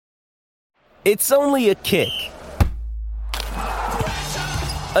It's only a kick,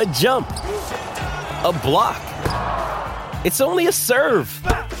 a jump, a block. It's only a serve.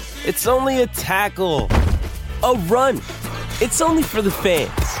 It's only a tackle, a run. It's only for the fans.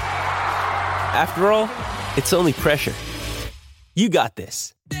 After all, it's only pressure. You got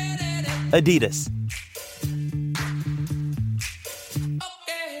this. Adidas.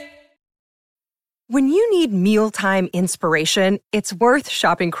 When you need mealtime inspiration, it's worth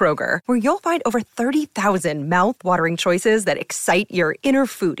shopping Kroger, where you'll find over 30,000 mouth-watering choices that excite your inner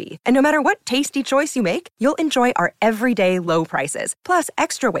foodie. And no matter what tasty choice you make, you'll enjoy our everyday low prices, plus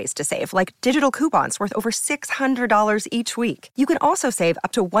extra ways to save, like digital coupons worth over $600 each week. You can also save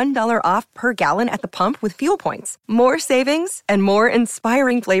up to $1 off per gallon at the pump with fuel points. More savings and more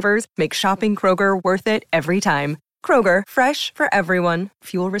inspiring flavors make shopping Kroger worth it every time. Kroger, fresh for everyone.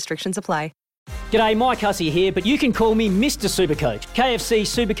 Fuel restrictions apply. G'day, Mike Hussey here, but you can call me Mr. Supercoach. KFC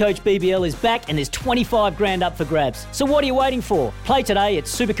Supercoach BBL is back and there's 25 grand up for grabs. So what are you waiting for? Play today at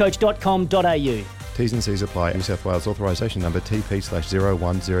supercoach.com.au. T's and C's apply. New South Wales authorisation number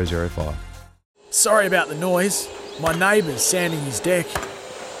TP/01005. Sorry about the noise. My neighbour's sanding his deck.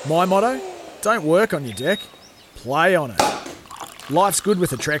 My motto? Don't work on your deck. Play on it. Life's good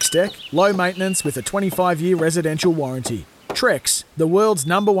with a Trex deck. Low maintenance with a 25-year residential warranty. Trex, the world's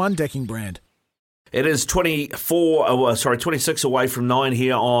 #1 decking brand. It is 26 away from 9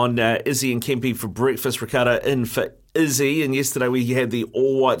 here on Izzy and Kempy for breakfast. Ricardo in for Izzy. And yesterday we had the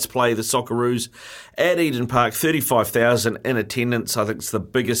All Whites play the Socceroos at Eden Park. 35,000 in attendance. I think it's the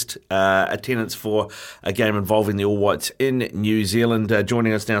biggest attendance for a game involving the All Whites in New Zealand.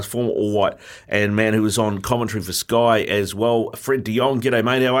 Joining us now is former All White and man who was on commentary for Sky as well, Fred de Jong. G'day,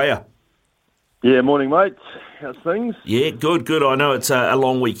 mate. How are you? Yeah, morning, mate. How's things? Yeah, good. I know it's a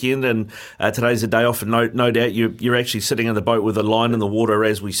long weekend and today's a day off, and no doubt you're actually sitting in the boat with a line in the water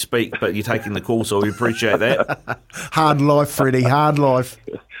as we speak, but you're taking the call, so we appreciate that. Hard life, Freddie, hard life.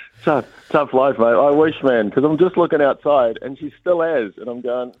 Tough life, mate. I wish, man, because I'm just looking outside and she still has, and I'm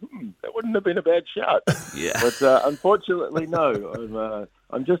going, that wouldn't have been a bad shout. Yeah. But unfortunately, no.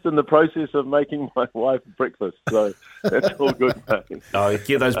 I'm just in the process of making my wife breakfast, so that's all good, mate. Oh,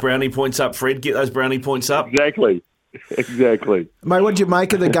 get those brownie points up, Fred. Get those brownie points up. Exactly. Mate, what did you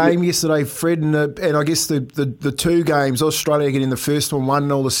make of the game yesterday, Fred? And I guess the two games, Australia getting the first one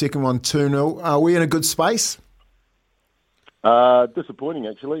 1-0, the second one 2-0. Are we in a good space? Disappointing,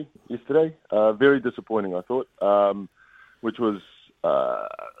 actually, yesterday. Very disappointing, I thought, which was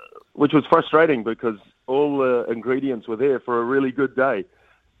frustrating because all the ingredients were there for a really good day,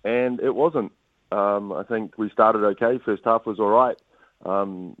 and it wasn't. I think we started okay. First half was all right,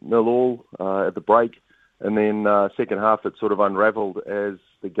 0-0 at the break, and then second half it sort of unravelled as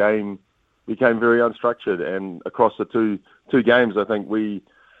the game became very unstructured. And across the two games, I think we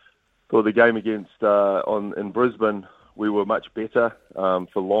thought the game against in Brisbane, we were much better for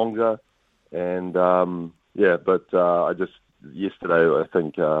longer, and yesterday I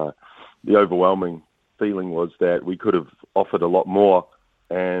think the overwhelming feeling was that we could have offered a lot more,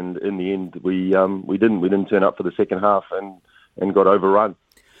 and in the end we didn't turn up for the second half and got overrun.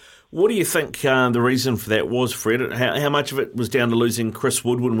 What do you think the reason for that was, Fred? How much of it was down to losing Chris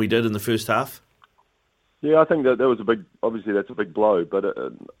Wood when we did in the first half? Yeah, I think that was obviously that's a big blow, but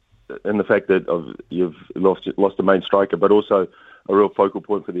in the fact that you've lost a main striker, but also a real focal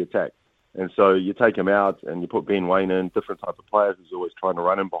point for the attack. And so you take him out and you put Ben Waine in, different type of player who's always trying to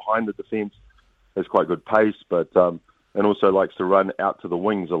run in behind the defence, has quite good pace, but and also likes to run out to the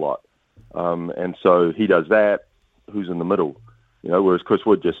wings a lot. And so he does that. Who's in the middle? Whereas Chris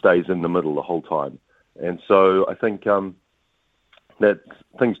Wood just stays in the middle the whole time. And so I think that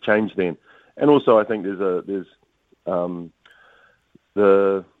things change then. And also I think there's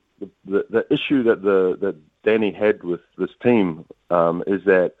the issue that Danny had with this team is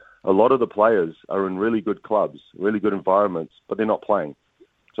that a lot of the players are in really good clubs, really good environments, but they're not playing.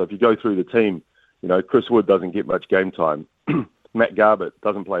 So if you go through the team, Chris Wood doesn't get much game time. Matt Garbutt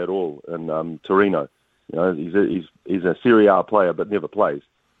doesn't play at all in Torino. He's a Serie A player but never plays.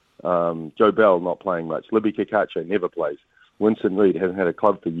 Joe Bell not playing much. Libby Kikacho never plays. Winston Reid hasn't had a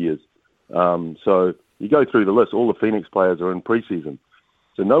club for years. So you go through the list, all the Phoenix players are in pre-season.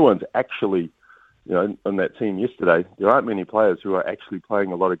 So no one's actually, on that team yesterday, there aren't many players who are actually playing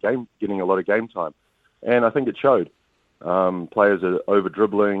getting a lot of game time. And I think it showed. Players are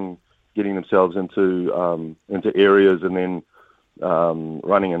over-dribbling, getting themselves into areas and then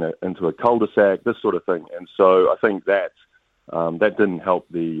running into a cul-de-sac, this sort of thing. And so I think that didn't help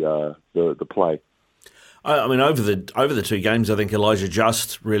the play. I mean, over the two games, I think Elijah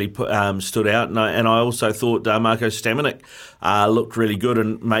Just really stood out, and I also thought Marko Stamenik looked really good,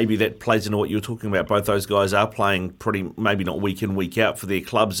 and maybe that plays into what you were talking about. Both those guys are playing pretty, maybe not week in, week out for their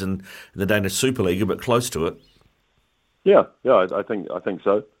clubs in the Danish Superliga, but close to it. Yeah, I think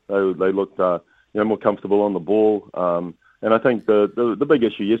so. They looked more comfortable on the ball, and I think the big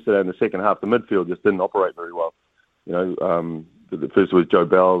issue yesterday in the second half, the midfield just didn't operate very well. The first was Joe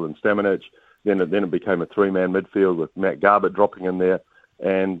Bell and Stamenik. Then it became a three-man midfield with Matt Garbutt dropping in there,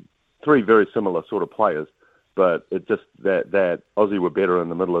 and three very similar sort of players. But it just that Aussie were better in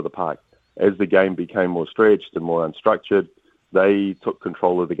the middle of the park. As the game became more stretched and more unstructured, they took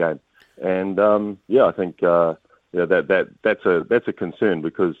control of the game. And I think that's a concern,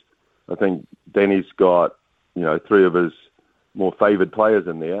 because I think Danny's got three of his more favoured players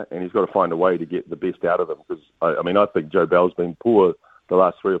in there, and he's got to find a way to get the best out of them. Because I think Joe Bell's been poor the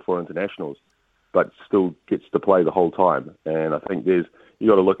last 3 or 4 internationals, but still gets to play the whole time. And I think you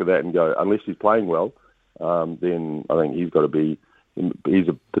got to look at that and go, unless he's playing well, then I think he's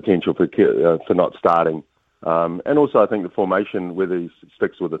a potential for not starting. And also I think the formation, whether he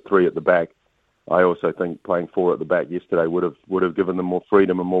sticks with a 3 at the back, I also think playing 4 at the back yesterday would have given them more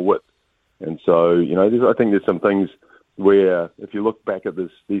freedom and more width. And so I think there's some things where, if you look back at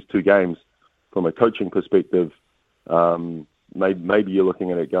these two games from a coaching perspective, maybe you're looking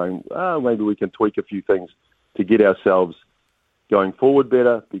at it going, maybe we can tweak a few things to get ourselves going forward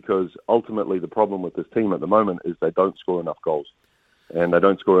better, because ultimately the problem with this team at the moment is they don't score enough goals. And they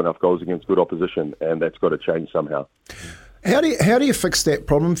don't score enough goals against good opposition, and that's got to change somehow. How do you fix that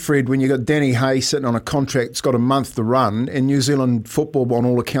problem, Fred, when you've got Danny Hay sitting on a contract, it's got a month to run, and New Zealand football, on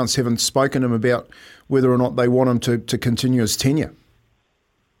all accounts, haven't spoken to him about whether or not they want him to continue his tenure?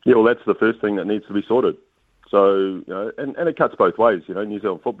 Yeah, well, that's the first thing that needs to be sorted. So, and it cuts both ways. New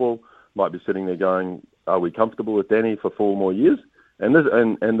Zealand football might be sitting there going, are we comfortable with Danny for 4 more years? And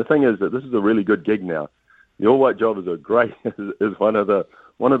the thing is that this is a really good gig now. The All White job is one of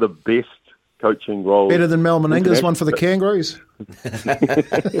the best coaching roles. Better than Mal Meninga's one for the Kangaroos.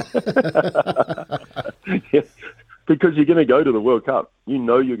 Yeah, because you're going to go to the World Cup.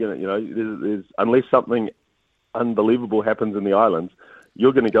 You're going to, there's unless something unbelievable happens in the islands,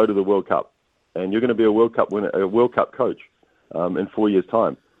 you're going to go to the World Cup, and you're going to be a World Cup winner, a World Cup coach in 4 years'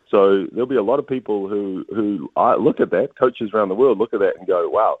 time. So there'll be a lot of people who look at that, coaches around the world look at that and go,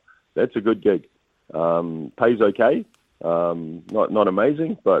 wow, that's a good gig. Pays okay, not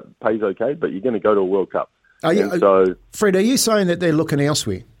amazing, but pays okay. But you're going to go to a World Cup. Fred, are you saying that they're looking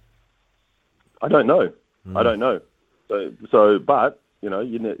elsewhere? I don't know. I don't know. So, but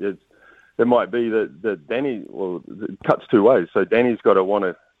there might be that Danny. Well, it cuts 2 ways. So Danny's got to want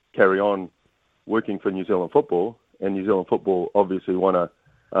to carry on working for New Zealand football, and New Zealand football obviously want to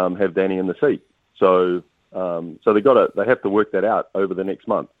have Danny in the seat. So they have to work that out over the next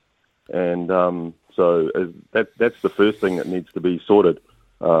month. And that's the first thing that needs to be sorted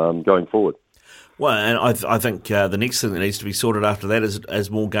going forward. Well, and I think the next thing that needs to be sorted after that is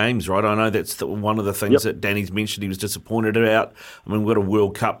more games, right? I know that's one of the things that Danny's mentioned he was disappointed about. I mean, we've got a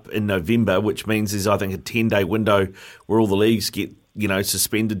World Cup in November, which means there's, I think, a 10-day window where all the leagues get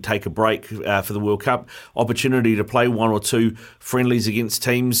suspended, take a break for the World Cup. Opportunity to play 1 or 2 friendlies against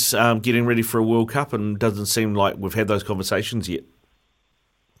teams getting ready for a World Cup, and doesn't seem like we've had those conversations yet.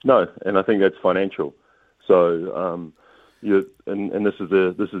 No, and I think that's financial. So, and this is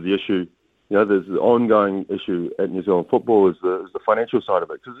the issue. There's the ongoing issue at New Zealand football is the financial side of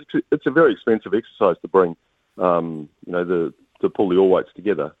it, because it's a very expensive exercise to bring, to pull the All Whites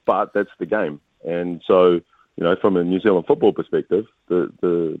together. But that's the game, and so from a New Zealand football perspective,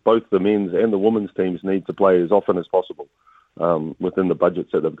 both the men's and the women's teams need to play as often as possible within the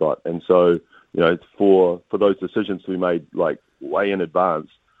budgets that they've got, and so for those decisions to be made like way in advance.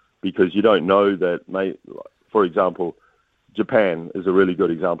 Because you don't know that, for example, Japan is a really good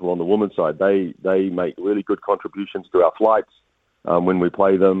example on the women's side. They make really good contributions to our flights when we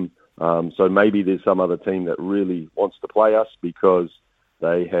play them. So maybe there's some other team that really wants to play us because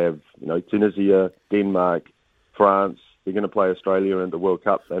they have, Tunisia, Denmark, France. They're going to play Australia in the World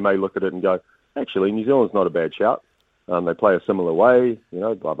Cup. They may look at it and go, actually, New Zealand's not a bad shout. They play a similar way,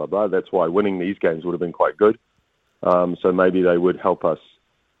 blah, blah, blah. That's why winning these games would have been quite good. So maybe they would help us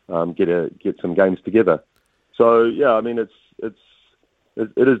get some games together. So yeah, I mean it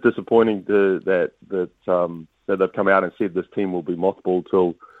is disappointing that they've come out and said this team will be mothballed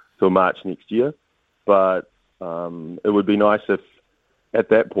till March next year. But it would be nice if at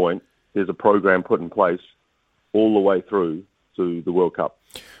that point there's a program put in place all the way through to the World Cup.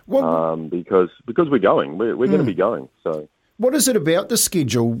 Because we're going, we're going to be going. So. What is it about the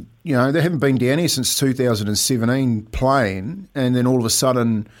schedule? You know, they haven't been down here since 2017 playing, and then all of a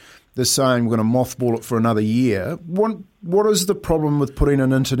sudden they're saying we're going to mothball it for another year. What is the problem with putting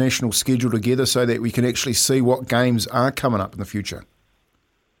an international schedule together so that we can actually see what games are coming up in the future?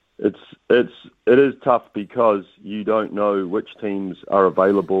 It is tough because you don't know which teams are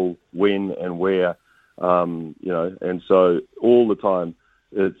available when and where, and so all the time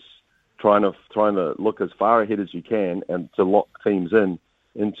it's trying to look as far ahead as you can and to lock teams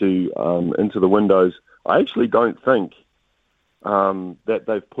into the windows. I actually don't think that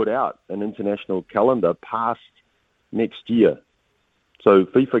they've put out an international calendar past next year. So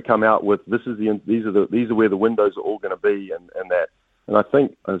FIFA come out with these are where the windows are all going to be and that. And I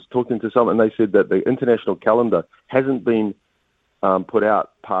think I was talking to someone and they said that the international calendar hasn't been put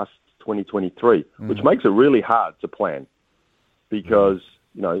out past 2023, which makes it really hard to plan because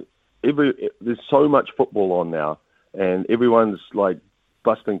there's so much football on now, and everyone's like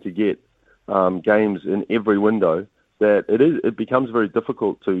busting to get games in every window that it becomes very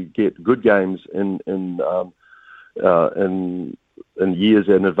difficult to get good games in years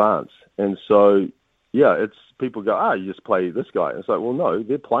in advance. And so, it's people go, you just play this guy. And it's like, well, no,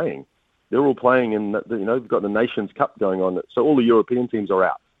 they're playing. They're all playing in, they've got the Nations Cup going on. So all the European teams are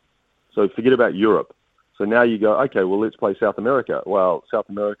out. So forget about Europe. So now you go, okay, well, let's play South America. Well, South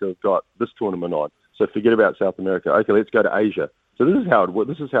America have got this tournament on. So forget about South America. Okay, let's go to Asia. So this is how it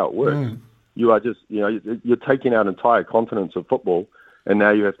works. You are just, you're taking out entire continents of football, and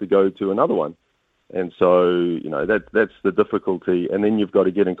now you have to go to another one. And so, that's the difficulty. And then you've got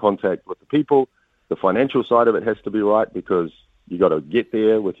to get in contact with the people. The financial side of it has to be right because you got to get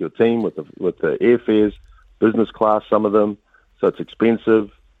there with your team, with the airfares, business class, some of them. So it's expensive.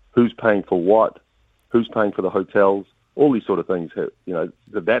 Who's paying for what? Who's paying for the hotels? All these sort of things.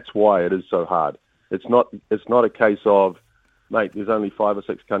 That's why it is so hard. It's not a case of, mate, there's only 5 or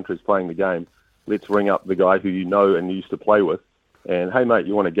 6 countries playing the game. Let's ring up the guy who you know and you used to play with, and hey, mate,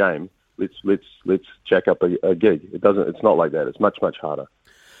 you want a game? Let's check up a gig. It's not like that. It's much harder.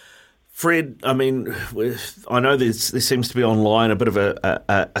 Fred, I mean, I know there seems to be online a bit of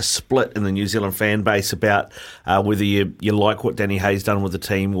a split in the New Zealand fan base about whether you like what Danny Hayes done with the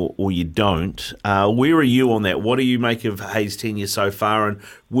team or you don't. Where are you on that? What do you make of Hayes' tenure so far, and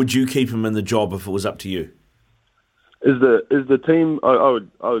would you keep him in the job if it was up to you? Is the team? I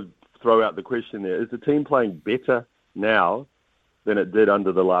would throw out the question there. Is the team playing better now than it did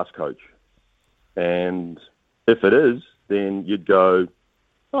under the last coach? And if it is, then you'd go,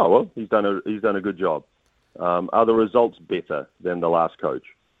 oh well, he's done a good job. Are the results better than the last coach?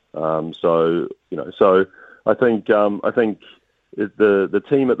 So I think the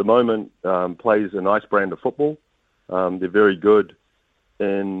team at the moment plays a nice brand of football. They're very good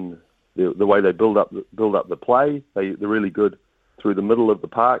in the way they build up the play. They're really good through the middle of the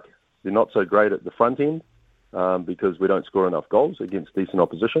park. They're not so great at the front end because we don't score enough goals against decent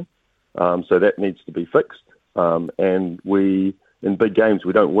opposition. So that needs to be fixed. And in big games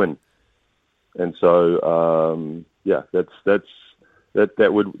we don't win. And so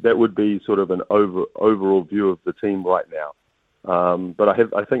that would be sort of an overall view of the team right now. But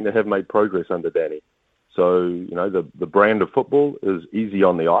I think they have made progress under Danny. So the brand of football is easy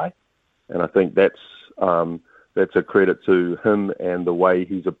on the eye. And I think that's a credit to him and the way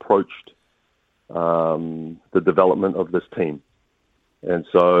he's approached the development of this team. And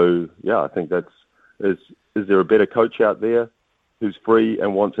so, I think is there a better coach out there who's free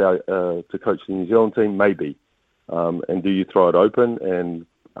and wants to coach the New Zealand team? Maybe. And do you throw it open and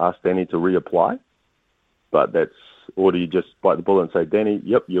ask Danny to reapply? Or do you just bite the bullet and say, Danny,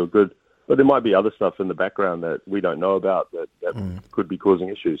 yep, you're good. But there might be other stuff in the background that we don't know about that could be causing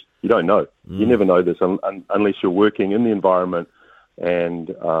issues. You don't know. You never know this unless you're working in the environment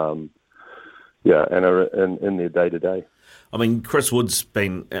and are in their day-to-day. I mean, Chris Wood's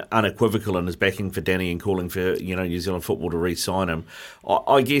been unequivocal in his backing for Danny and calling for New Zealand football to re-sign him.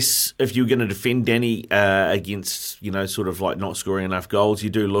 I guess if you're going to defend Danny against sort of like not scoring enough goals, you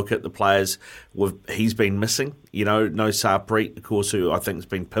do look at the players he's been missing. No Sarpreet, of course, who I think has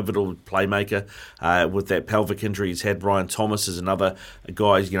been pivotal playmaker with that pelvic injury he's had. Brian Thomas is another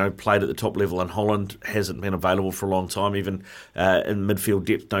guy played at the top level in Holland, hasn't been available for a long time. Even in midfield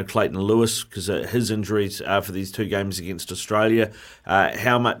depth, no Clayton Lewis because of his injuries for these 2 games against Australia.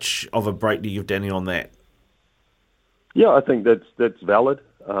 How much of a break do you give Danny on that? Yeah, I think that's valid.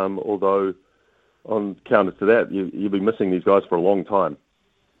 Although, on counter to that, you'll be missing these guys for a long time,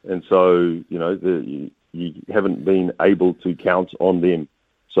 and so you haven't been able to count on them.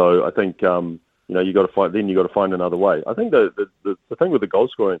 So I think you got to find another way. I think the thing with the goal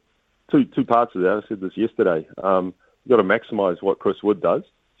scoring, two parts of that. I said this yesterday. You've got to maximise what Chris Wood does.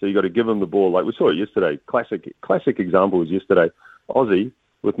 So you've got to give him the ball. Like we saw it yesterday. Classic example was yesterday. Aussie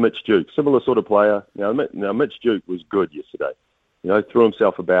with Mitch Duke. Similar sort of player. Now Mitch Duke was good yesterday. Threw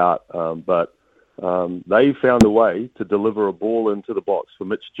himself about. But they found a way to deliver a ball into the box for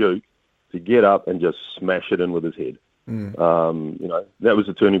Mitch Duke to get up and just smash it in with his head. That was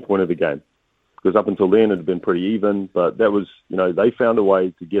the turning point of the game. Because up until then it had been pretty even. But that was, they found a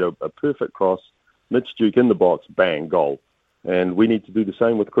way to get a perfect cross. Mitch Duke in the box, bang, goal. And we need to do the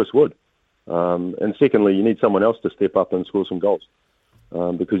same with Chris Wood. And secondly, you need someone else to step up and score some goals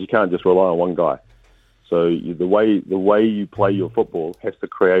because you can't just rely on one guy. So the way you play your football has to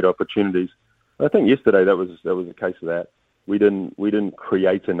create opportunities. I think yesterday that was a case of that. We didn't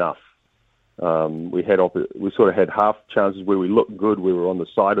create enough. We sort of had half chances where we looked good. We were on the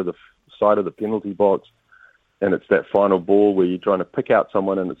side of the penalty box, and it's that final ball where you're trying to pick out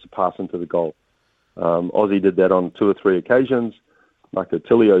someone and it's a pass into the goal. Aussie did that on 2 or 3 occasions. Like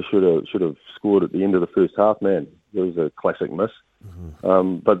Tilio should have scored at the end of the first half. Man, it was a classic miss.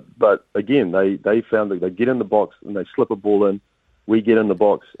 But again, they found that they get in the box and they slip a ball in. We get in the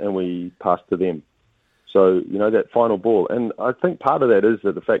box and we pass to them. So that final ball, and I think part of that is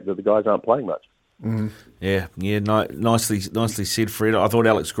the fact that the guys aren't playing much. Yeah, nicely said, Fred. I thought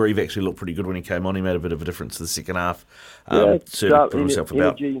Alex Grieve actually looked pretty good when he came on. He made a bit of a difference in the second half. Certainly put himself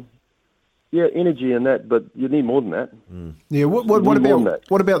about. Yeah, energy in that, but you need more than that. Yeah,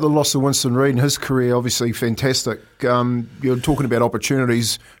 what about the loss of Winston Reid and his career? Obviously fantastic. You're talking about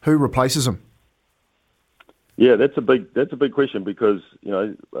opportunities. Who replaces him? Yeah, that's a big question because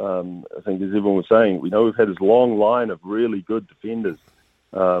I think as everyone was saying, we know we've had this long line of really good defenders,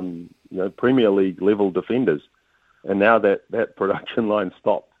 Premier League level defenders, and now that production line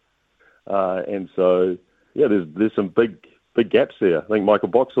stopped, and so there's some big gaps there. I think Michael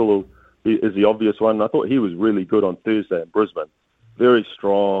Boxall is the obvious one. I thought he was really good on Thursday in Brisbane. Very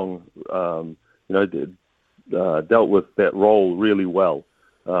strong, dealt with that role really well.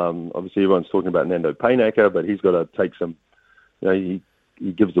 Obviously, everyone's talking about Nando Paynaker, but he's got to take some, he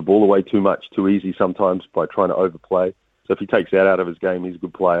gives the ball away too much, too easy sometimes by trying to overplay. So if he takes that out of his game, he's a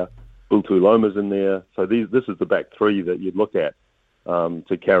good player. Bill Tuiloma's in there. So this is the back three that you'd look at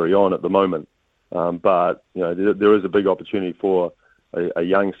to carry on at the moment. But there is a big opportunity for a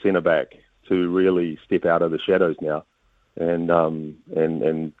young centre-back to really step out of the shadows now and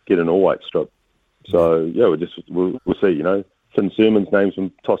get an all-white strip. So, we'll see, Finn Sermon's name's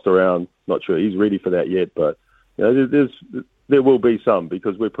been tossed around. Not sure he's ready for that yet, but there will be some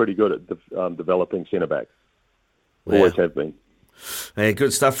because we're pretty good at developing centre-backs. Always have been. Yeah,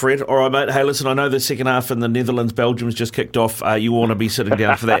 good stuff, Fred. All right, mate. Hey, listen, I know the second half in the Netherlands, Belgium's just kicked off. You want to be sitting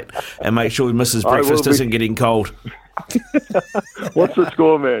down for that and make sure Mrs. Breakfast isn't getting cold. What's the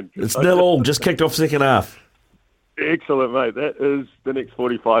score, man? It's 0-0, just kicked off second half. Excellent, mate. That is the next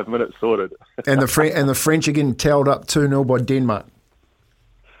 45 minutes sorted. And the French are getting towed up 2-0 by Denmark.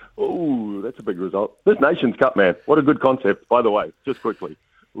 Oh, that's a big result. This Nations Cup, man, what a good concept, by the way, just quickly.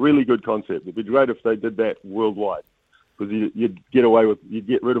 Really good concept. It'd be great if they did that worldwide because you'd get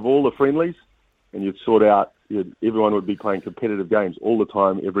rid of all the friendlies and you'd sort out, everyone would be playing competitive games all the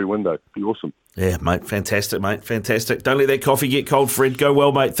time, every window. It'd be awesome. Yeah, mate, fantastic, mate, fantastic. Don't let that coffee get cold, Fred. Go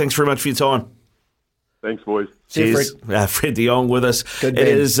well, mate. Thanks very much for your time. Thanks, boys. Cheers. Fred de Jong with us. It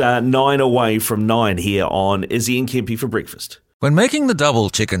is 9 away from 9 here on Izzy and Kempy for breakfast. When making the double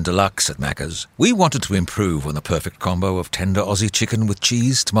chicken deluxe at Macca's, we wanted to improve on the perfect combo of tender Aussie chicken with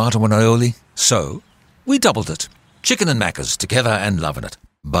cheese, tomato and aioli. So, we doubled it. Chicken and Macca's, together and loving it.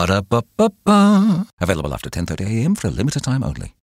 Ba-da-ba-ba-ba. Available after 10:30 a.m. for a limited time only.